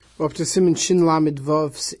Up to Siman Shin Lamed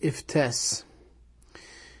Vav if Tes.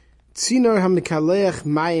 Tzinor hamikaleach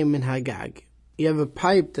mayim min hagag. You have a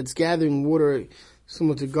pipe that's gathering water,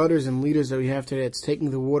 similar to gutters and leaders that we have today. It's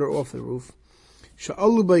taking the water off the roof.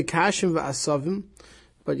 Sha'alu by kashim va'asavim,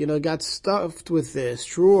 but it got stuffed with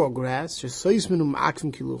straw or grass. It's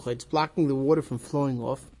blocking the water from flowing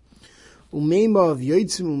off. Umeima of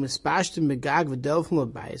yoitzim umispashtim begag v'delfim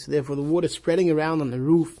l'bayis. So therefore, the water is spreading around on the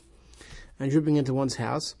roof and dripping into one's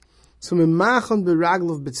house. So memachon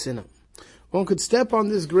beraglov betzina. One could step on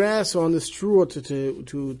this grass or on the straw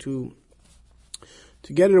to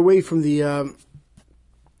get it away from the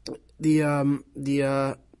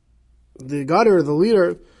gutter or the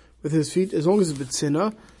leader with his feet, as long as it's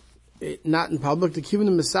betzina, not in public. The kivin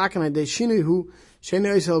misakan idei shinu who sheni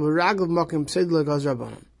oisel beraglov makim pseidla gaz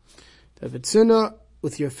rabbanim. The betzina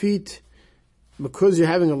with your feet, because you're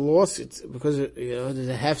having a loss, it's because there's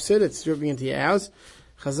a hefset, it's dripping into your house.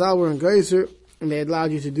 Chazal were in Geyser, and they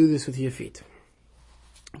allowed you to do this with your feet,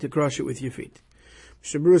 to crush it with your feet.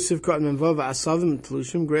 Shabru sivkat menvava asavim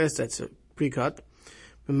tlushim, grass that's a pre-cut.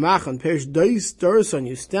 Memachan perish dois dorson,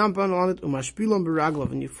 you stamp on it, umashpilon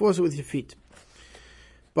beraglov, and you force it with your feet.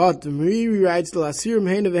 But the Mariri writes the lasirim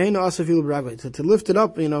heina v'heina asafil beraglov. So to lift it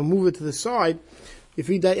up, move it to the side. Your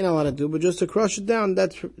feet that you're not allowed to do, but just to crush it down,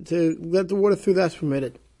 that's to let the water through, that's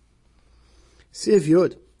permitted. See if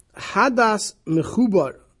Yud. Hadas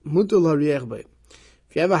mechubar mutul hariech bay.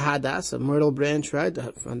 If you have a hadas, a myrtle branch, right,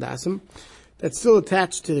 the hadasim, that's still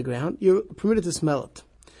attached to the ground, you're permitted to smell it.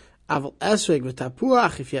 Aval esreg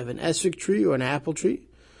v'tapuach, if you have an esreg tree or an apple tree,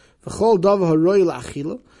 v'chol davar haroy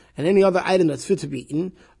la'achila, and any other item that's fit to be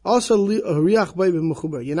eaten, also hariach bay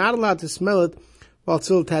b'mechubar. You're not allowed to smell it while it's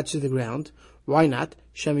still attached to the ground. Why not?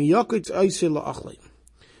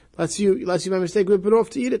 Let's you by mistake rip it off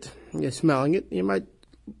to eat it. You're smelling it. You might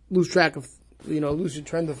lose track of, lose your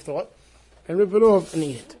trend of thought, and rip it off and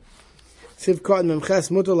eat it. Siv cotton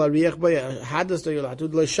memches mutal ariach by hadas do yolatu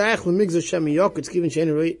l'shayach l'migzah shemiyok. It's given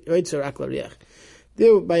sheni reitzer ak l'ariach.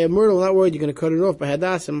 There by a myrtle, not worried you're going to cut it off by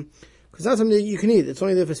hadasim, because it's not something that you can eat. It's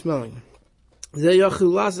only there for smelling. You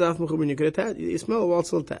could attach. You smell it while it's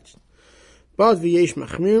still attached. But v'yesh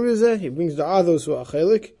machmir v'zeh, he brings the others who are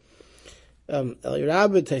chelik. El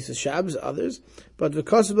Yerabed takes the Shabbos, others. But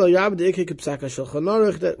v'kosab El Yerabed the ikik psaka shel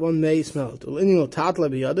chanorich, that one may smell it. Ul'inin l'tatla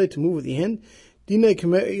b'yadai, to move with the hand. Dinei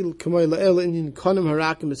kamei la'el in konim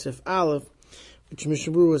harakim b'sef aleph, which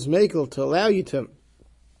Mishabur was makel to allow you to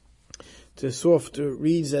soft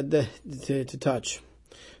reeds to touch.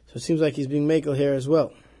 So it seems like he's being makel here as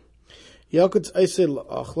well. Besides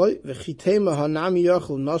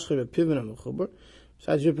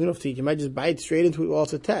ripping off to eat, you might just bite straight into it while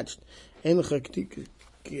it's attached. That's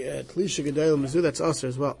us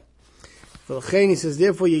as well. He says,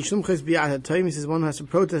 therefore, he says one has to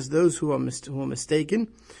protest those who are mistaken.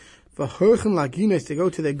 For Laginas, they go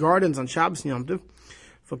to their gardens on Shabbos and Yom Tov.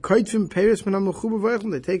 For Kaitvim Paris,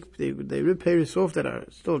 they rip Paris off that are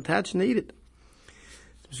still attached and they eat it.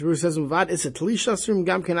 Mr. says, it's a Talishasrim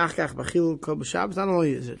Gam Kenachach Bachil Kol B'Shabbos. Not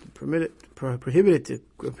only is it prohibited to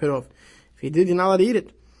rip it off, if you did, you're not allowed to eat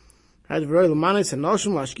it. Until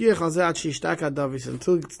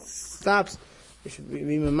it stops, you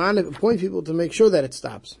should point people to make sure that it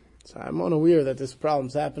stops. So I'm unaware that this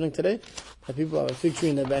problem's happening today. That people have a fig tree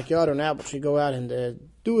in their backyard or an apple tree, go out and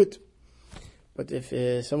do it. But if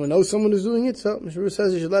someone knows someone is doing it, so Mr.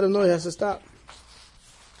 says you should let him know he has to stop.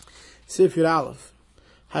 Sifir Aleph.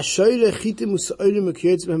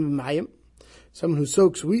 Someone who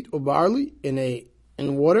soaks wheat or barley in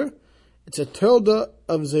water, it's a tilda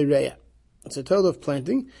of zereya. It's a tilda of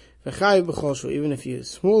planting. Even if you a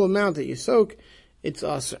small amount that you soak, it's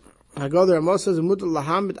awesome. But the Rambam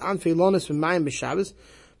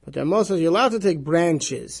says you're allowed to take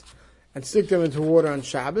branches and stick them into water on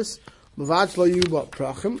Shabbos. As long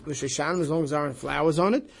as there aren't flowers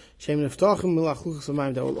on it,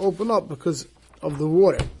 that will open up because of the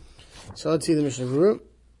water. So let's see the Mishnah Berurah.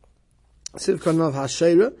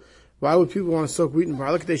 Why would people want to soak wheat and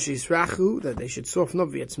barley? That they should soften up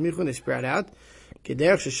when they spread out. Like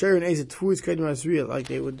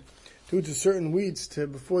they would do to certain weeds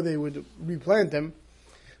before they would replant them.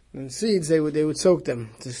 And seeds, they would soak them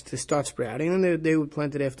to start sprouting, and then they would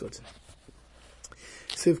plant it afterwards.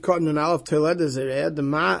 Siv cotton and olive toiled the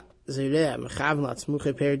ma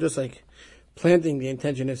zereya just like planting, the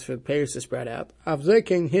intention is for pears to spread out.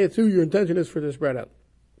 Avzeking, here too, your intention is for it to spread out.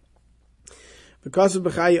 Because of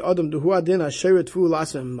B'chai Adam, Duhu Adin, Asherit Fu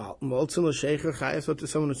Lasem Moltzen L'Sheicher Chayes, so to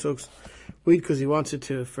someone who soaks wheat because he wants it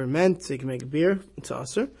to ferment, so he can make beer, it's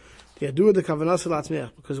aser. The Adu the Kavanasa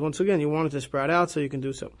Latzmeach, because once again, you want it to sprout out, so you can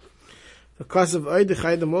do so. Because of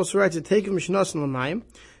Oidechai, the most right to take a Mishnas and Lamayim,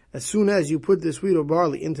 as soon as you put this wheat or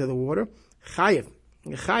barley into the water, Chayiv.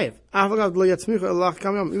 Chayiv. Even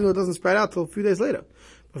though it doesn't spread out till a few days later.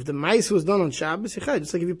 But if the mice was done on Shabbos, Chayiv.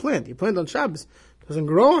 Just like if you plant on Shabbos, it doesn't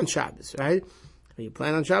grow on Shabbos, right? If you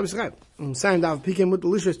plant on Shabbos, Chayiv. And Sayin Dav Pikim with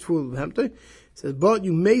delicious food, it says, but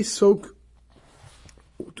you may soak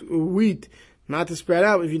wheat not to spread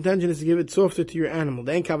out if your intention is to give it softer to your animal.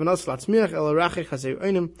 The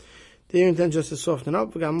intention is to soften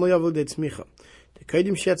up. They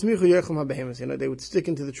would stick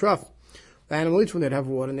into the trough. The animal eats when they'd have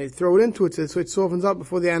water, and they throw it into it so it softens up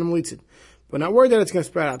before the animal eats it. But not worried that it's going to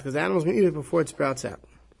sprout out, because the animal's going to eat it before it sprouts out.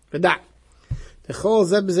 This is all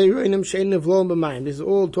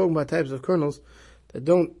talking about types of kernels that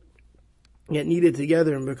don't get kneaded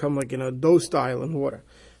together and become like, dough style in water.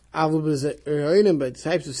 But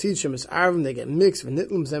types of seed they get mixed, and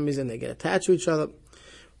they get attached to each other.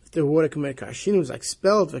 The water can make kashinus like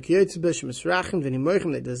spelled, they dissolve,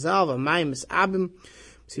 and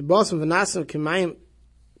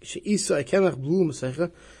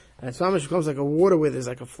it's almost becomes like a water where there's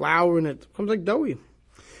like a flour in it. It becomes like doughy.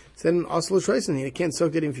 So then also you can't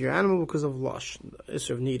soak it in for your animal because of lush, the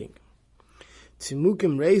issue of kneading.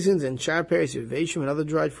 Tzimukim, raisins, and charperis, and other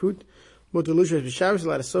dried fruit. Mutalishas b'Shabbos,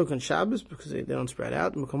 allowed to soak on Shabbos because they don't spread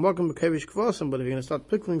out. But if you're going to start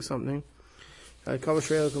pickling something, that's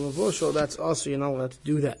also, you're not allowed to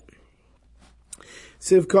do that.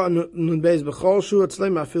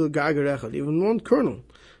 Even one kernel,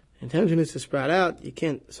 intention is to sprout out, you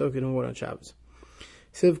can't soak it in water on Shabbos.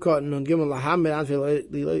 You're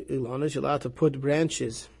allowed to put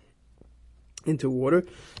branches into water.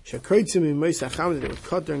 They would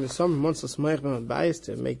cut during the summer months to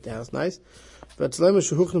make the house nice. But if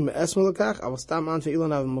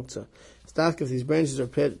these branches are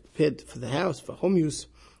pit for the house, for home use, you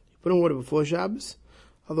put in water before Shabbos,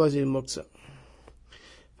 otherwise you need muktzah.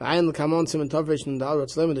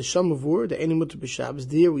 The sham of war, the animal to be Shabbos.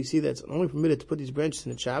 There we see that it's only permitted to put these branches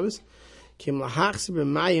in the Shabbos. Dafka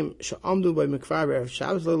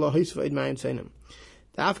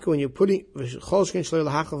when you're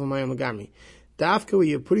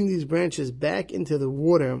putting these branches back into the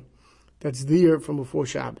water that's there from before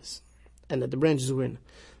Shabbos, and that the branches were in.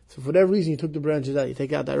 So for whatever reason you took the branches out, you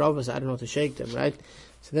take out that ravas, I don't know, to shake them, right?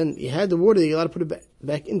 So then you had the water, you got to put it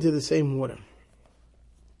back into the same water.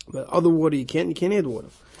 But other water you can't add water.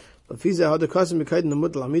 But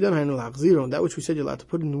that which we said you're allowed to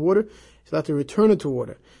put in the water, you're allowed to return it to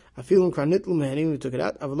water. I feel we took it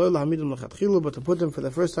out, but to put them for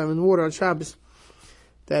the first time in water on Shabbos,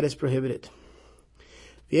 that is prohibited.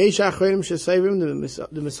 Other say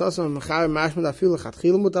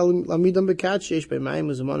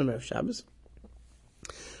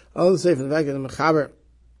from the fact that the Mechaber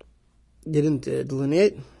didn't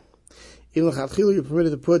delineate. Even you're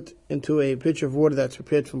permitted to put into a pitcher of water that's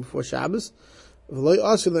prepared from before Shabbos. They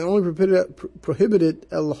only prohibited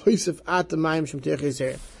el hoisef at the mayim shem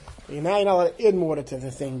terech. You're not allowed to add water to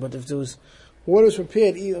the thing, but if there was water was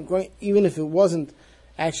prepared, even if it wasn't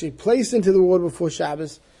actually placed into the water before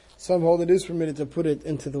Shabbos, some hold it is permitted to put it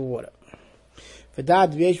into the water. But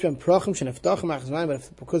because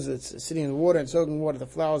it's sitting in the water and soaking water, the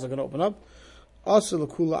flowers are going to open up. Also,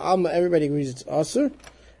 everybody agrees it's also.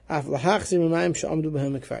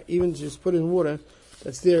 Even just put in water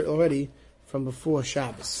that's there already from before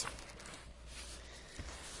Shabbos.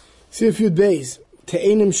 See a few days.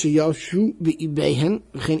 Figs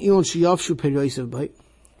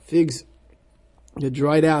that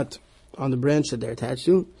dried out on the branch that they're attached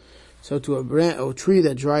to. So to a tree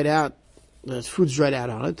that dried out, there's fruits dried out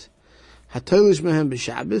on it.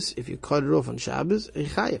 If you cut it off on Shabbos,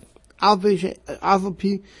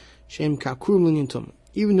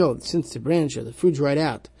 even though since the branch or the fruit dried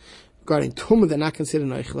out, regarding tumah, they're not considered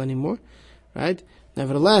noichel anymore, right?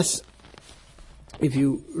 Nevertheless, if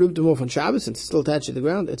you rip them off on Shabbos and it's still attached to the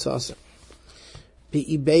ground, it's awesome.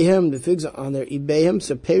 The figs are on their ibehem,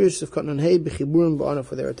 so perish of cotton and hay, bechiburim ba'ana,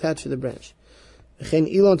 for they're attached to the branch. V'chein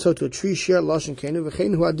ilon, so to a tree, share, lashon kenu,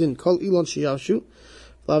 v'chein huadin, kol ilon shiyashu,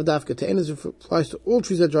 lav dafka te'enes, applies to all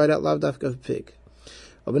trees that dried out, lav dafka of pig.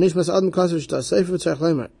 Abanishmas adam kasav shta sefer tzarech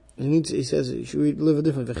leimer. He says you should live a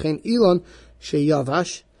different. V'chein ilon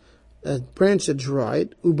sheyavash, a branch that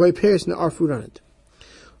dried, ubay peris and there are fruit on it.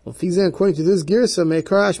 Well, figzan, according to this girsa, may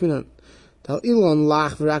karash minan. Tal ilon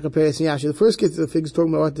lach v'raka peris and yashi. The first case of the fig is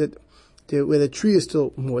talking about where the tree is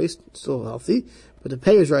still moist, still healthy, but the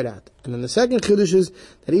pear is dried out. And then the second chiddush is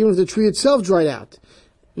that even if the tree itself dried out,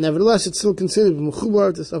 nevertheless it's still considered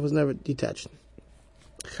mechubar. The stuff was never detached.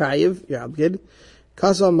 Chayiv, you're abgid.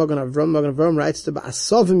 Kasam Magan Avram writes to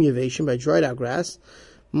Ba'asavim Yevation, by dried out grass.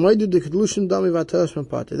 Moidu de Kedlushin Dami Vatosh from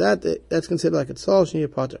Potter. That's considered like a tzol in your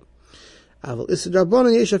Potter. Aval Issa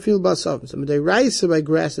Darbonon Yesh Afil Ba'asavim. So Midai Raisa by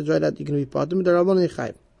grass that dried out, you can be Potter. Midai Rabbonon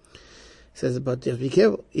Yechayiv. Says, but you have to be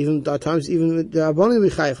careful. Even at times, even with the Rabbonon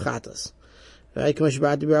Yechayiv Chatas. Right?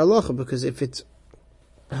 Because if it's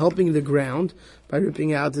helping the ground by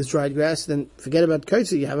ripping out this dried grass, then forget about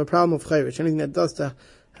kaitzi. You have a problem of chayrish. Anything that does to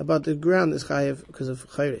about the ground is chayiv because of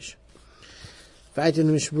chayrish.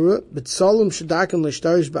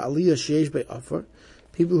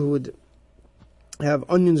 People who would have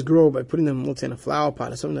onions grow by putting them, let's say, in a flower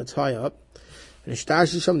pot or something that's high up, and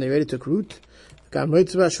they ready to take root, and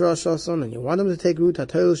you want them to take root,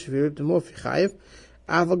 if you rip them off, chayiv.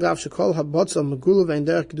 It's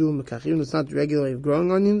not the regular way of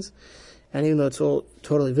growing onions, and even though it's all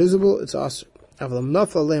totally visible, it's also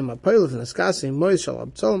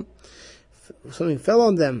something fell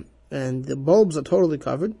on them, and the bulbs are totally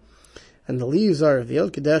covered, and the leaves are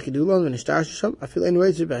revealed. Then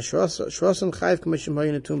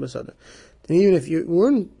even if you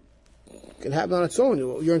weren't, it happened on its own.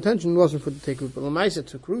 Your intention wasn't for it to take root, but Lamaisa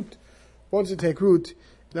took root. Once it take root,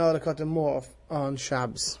 now to cut them more off on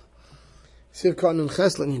Shabbos. Siv cotton and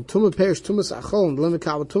cheslin. Tumah perish tumas achol and limit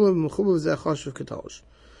kabel tumah b'mechubav zechash v'katolish.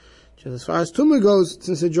 Just as far as tumah goes,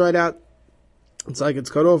 since it dried out, it's like it's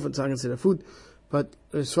cut off. It's not considered food. But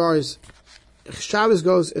as far as Shabbos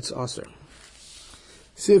goes, it's aser.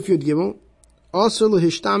 Siv yud gimel. Aser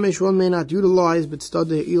lehishtamish, one may not utilize but stud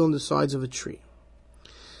the eel on the sides of a tree.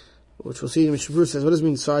 Which we'll see in Mishnah says, what does it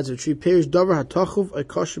mean sides of a tree? Perish davar hatachuv a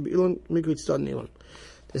kosher b'ilon mikrit stud neilon.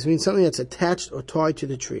 This means something that's attached or tied to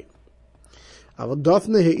the tree.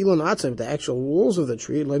 The actual walls of the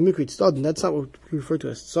tree, like mikrit stadin, that's not what we refer to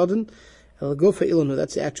as stadin.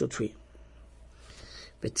 That's the actual tree.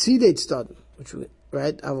 But tzidate stadin, which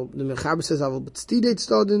right, the Mechaber says tzidate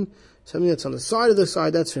stadin, something that's on the side of the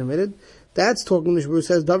side, that's permitted. That's talking. Mishmur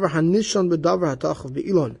says davar hanishon b'davar hatachav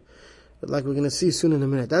beilon. But like we're going to see soon in a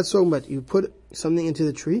minute, that's talking about you put something into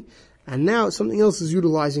the tree, and now something else is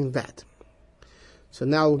utilizing that. So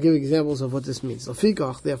now we'll give examples of what this means.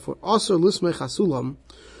 Therefore, also lismei chasulam,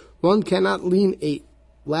 one cannot lean a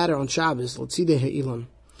ladder on Shabbos, l'tzidei ha'ilon,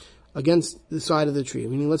 against the side of the tree.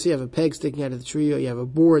 Meaning, let's say you have a peg sticking out of the tree, or you have a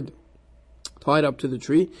board tied up to the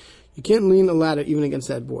tree. You can't lean a ladder even against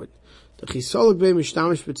that board.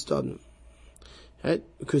 Right?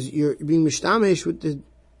 Because you're being mishtamish with the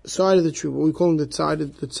side of the tree, what we call the side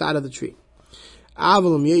of the tree. But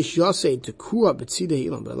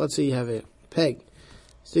let's say you have a peg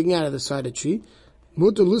sticking out of the side of the tree.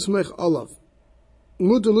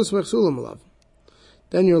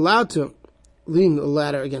 Then you're allowed to lean a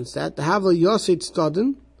ladder against that. The havla yaset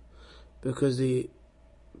stadin, because the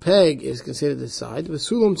peg is considered the side. The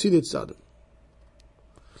sulam tzidit stadin.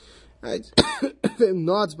 Right? If it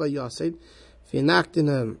nods by yaset, if you knocked in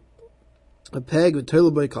a peg with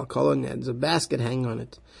toilet kalkala and there's a basket hanging on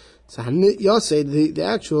it, so yaset, the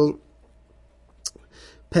actual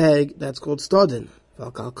peg, that's called stadin.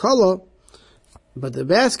 Kalkala, but the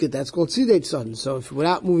basket, that's called tzidit stadin. So if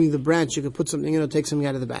without moving the branch, you could put something in or take something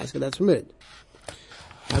out of the basket, that's permitted.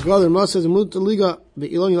 Our brother Moshe says, you're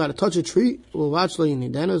allowed to touch a tree, as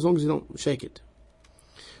long as you don't shake it.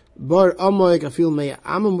 Bar amoik afil meya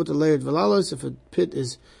amam with the layered velalos. If a pit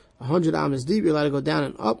is 100 amas deep, you're allowed to go down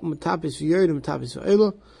and up. Matapis v'yerid and matapis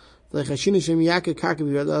v'elo. You're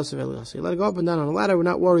allowed to go up and down on a ladder. We're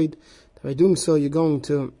not worried that by doing so you're going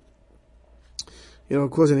to,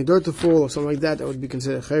 cause any dirt to fall or something like that. That would be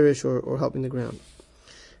considered cherish or helping the ground.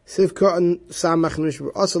 Siv cotton samach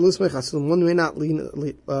mishmur also lismei chasulim. One may not lean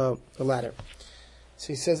a ladder. So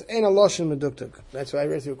he says, "Ein aloshin meduktuk." That's why I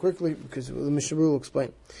read through it quickly because the Mishnah will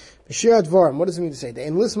explain. B'shir advarim. What does it mean to say?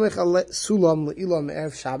 Ein lismei sulam leilam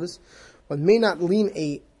erev Shabbos. One may not lean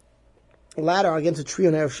a ladder against a tree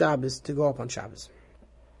on erev Shabbos to go up on Shabbos.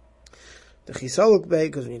 The chisaluk bay,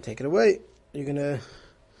 because when you take it away, you're gonna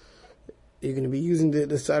be using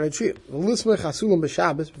the side of the tree. Lismei chasulam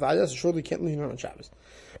b'Shabbos. B'vadas surely can't lean on Shabbos.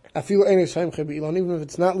 I feel even if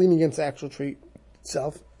it's not leaning against the actual tree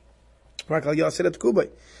itself, even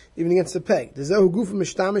against the peg. Because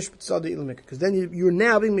then you're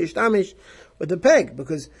now being mishtamish with the peg,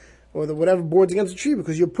 or the whatever board's against the tree,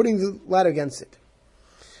 because you're putting the ladder against it.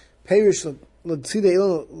 What's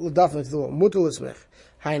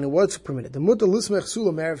permitted? The mutar lismech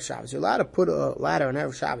sulam erev Shabbos. You're allowed to put a ladder on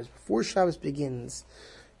erev Shabbos before Shabbos begins.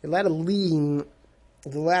 You're allowed to lean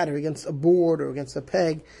the ladder against a board or against a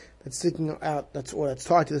peg that's sticking out, that's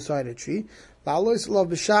tied to the side of the tree. And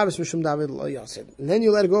then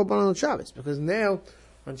you let it go up on Shabbos, because now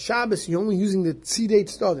On Shabbos, you're only using the tzidei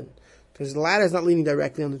tzadin, because the ladder is not leaning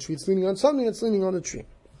directly on the tree, it's leaning on something that's leaning on the tree.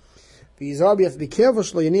 You have to be careful,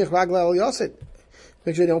 make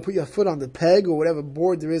sure you don't put your foot on the peg or whatever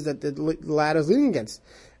board there is that the ladder is leaning against.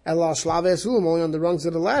 Only on the rungs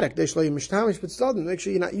of the ladder. Make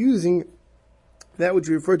sure you're not using that which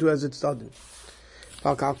we refer to as its tzadin.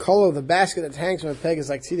 The basket that hangs from a peg is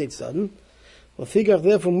like tzidei tzadin.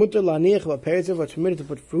 Therefore, mutter laniach v'peretzev are permitted to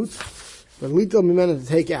put fruits, but little mimena to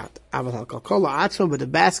take out. But the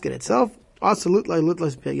basket itself, also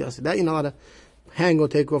that you're not allowed to hang or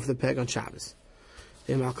take off the peg on Shabbos.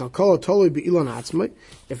 If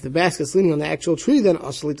the basket is leaning on the actual tree, then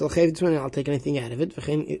I'll take anything out of it.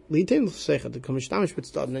 Then you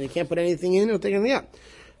can't put anything in or take anything out,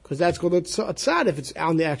 because that's called a tzad if it's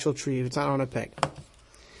on the actual tree, if it's not on a peg.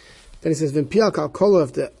 Then it says, if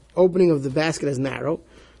the opening of the basket is narrow,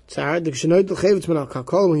 when you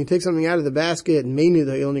take something out of the basket, mainly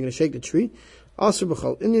you're only going to shake the tree. Also,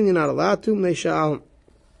 Indian, you're not allowed to.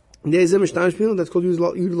 That's called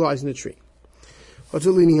utilizing the tree. What's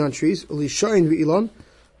it leaning on trees? What's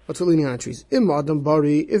it leaning on trees?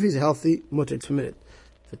 If he's healthy, mutter, it's permitted.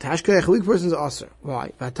 The tashkayach, a weak person is aser.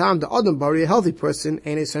 Why? The adam bari, a healthy person,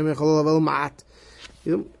 he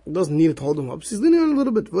doesn't need it to hold him up. So he's leaning on a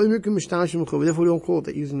little bit. Therefore, we don't call it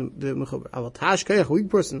that using the mechuber. Tashkayach, a weak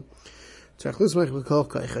person,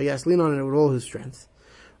 yes, lean on it with all his strength.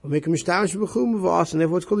 And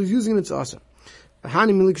therefore it's called he's using it, it's aser.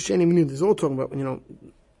 There's all talking about when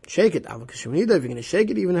shake it. If you're going to shake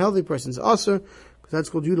it, even a healthy person's aser, because that's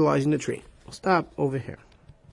called utilizing the tree. We'll stop over here.